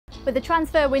With the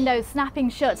transfer window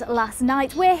snapping shut last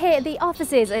night, we're here at the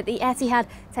offices at the Etihad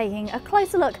taking a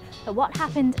closer look at what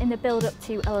happened in the build-up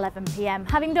to 11 p.m.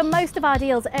 Having done most of our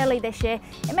deals early this year,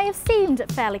 it may have seemed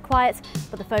fairly quiet,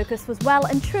 but the focus was well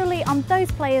and truly on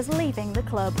those players leaving the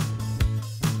club.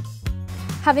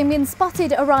 Having been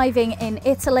spotted arriving in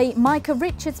Italy, Micah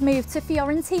Richards' move to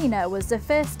Fiorentina was the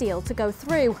first deal to go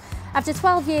through. After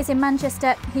 12 years in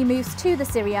Manchester, he moves to the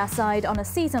Serie A side on a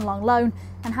season-long loan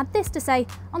and had this to say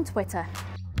on Twitter.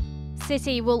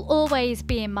 City will always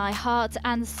be in my heart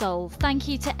and soul. Thank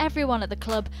you to everyone at the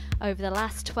club over the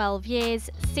last 12 years.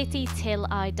 City till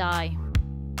I die.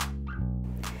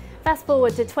 Fast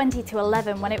forward to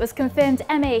 2011 when it was confirmed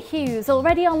Emyr Hughes,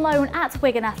 already on loan at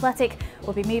Wigan Athletic,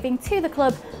 will be moving to the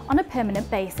club on a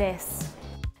permanent basis.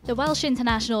 The Welsh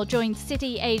international joined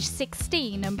City aged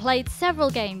 16 and played several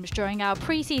games during our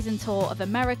pre-season tour of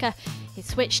America. His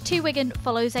switch to Wigan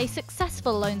follows a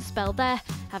successful loan spell there,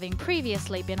 having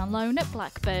previously been on loan at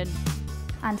Blackburn.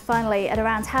 And finally, at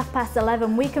around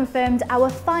 11:30, we confirmed our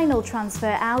final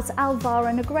transfer out,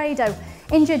 Alvaro Negredo.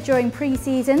 Injured during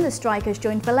pre-season, the strikers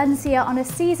joined Valencia on a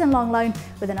season-long loan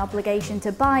with an obligation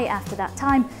to buy after that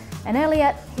time. And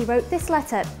earlier, he wrote this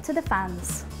letter to the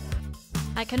fans.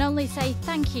 I can only say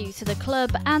thank you to the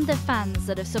club and the fans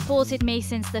that have supported me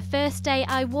since the first day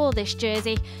I wore this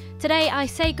jersey. Today I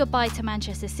say goodbye to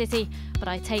Manchester City, but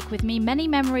I take with me many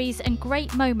memories and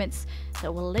great moments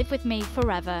that will live with me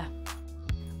forever.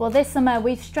 Well, this summer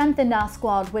we've strengthened our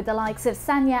squad with the likes of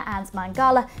Sanya and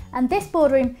Mangala, and this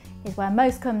boardroom is where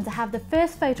most come to have the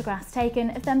first photographs taken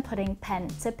of them putting pen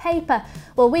to paper.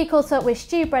 Well, we caught up with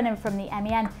Stuart Brennan from the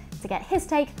MEN to get his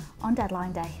take on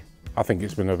deadline day. I think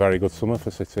it's been a very good summer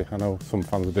for City. I know some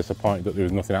fans are disappointed that there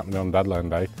was nothing happening on deadline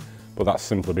day, but that's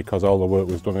simply because all the work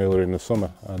was done earlier in the summer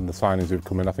and the signings who've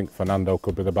come in. I think Fernando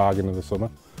could be the bargain of the summer.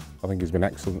 I think he's been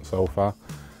excellent so far.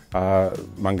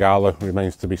 Mangala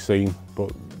remains to be seen, but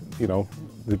you know,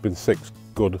 there've been 6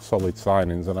 good solid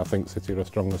signings and I think City are a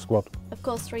stronger squad. Of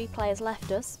course, 3 players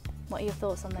left us. What are your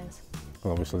thoughts on those?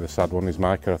 Well, obviously the sad one is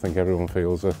Micah. I think everyone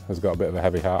feels has got a bit of a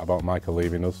heavy heart about Micah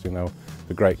leaving us. You know,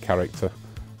 a great character.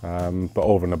 But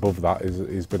over and above that,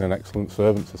 he's been an excellent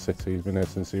servant to City. He's been here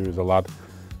since he was a lad.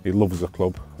 He loves the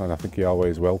club, and I think he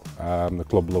always will. The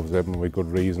club loves him with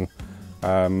good reason.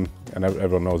 And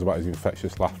everyone knows about his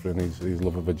infectious laughter and his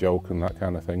love of a joke and that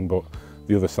kind of thing. But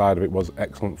the other side of it was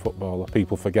excellent footballer.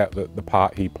 People forget that the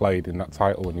part he played in that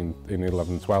title win in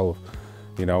 11-12.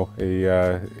 You know,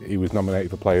 he was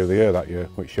nominated for Player of the Year that year,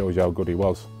 which shows you how good he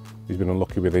was. He's been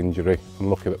unlucky with injury.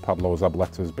 Unlucky that Pablo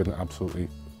Zabaleta has been absolutely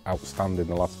outstanding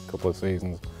the last couple of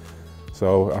seasons.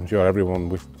 So I'm sure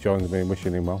everyone joins me in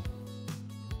wishing him well.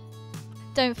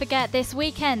 Don't forget this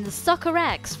weekend, Soccer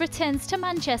X returns to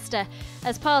Manchester.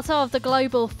 As part of the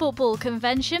Global Football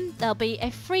Convention, there'll be a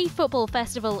free football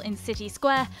festival in City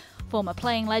Square. Former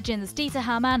playing legends Dieter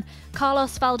Hamann,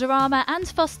 Carlos Valderrama and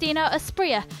Faustino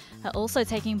Asprilla are also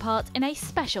taking part in a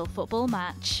special football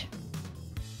match.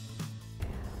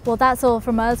 Well, that's all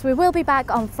from us. We will be back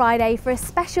on Friday for a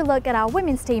special look at our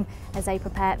women's team as they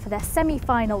prepare for their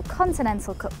semi-final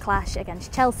Continental Cup clash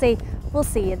against Chelsea. We'll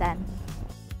see you then.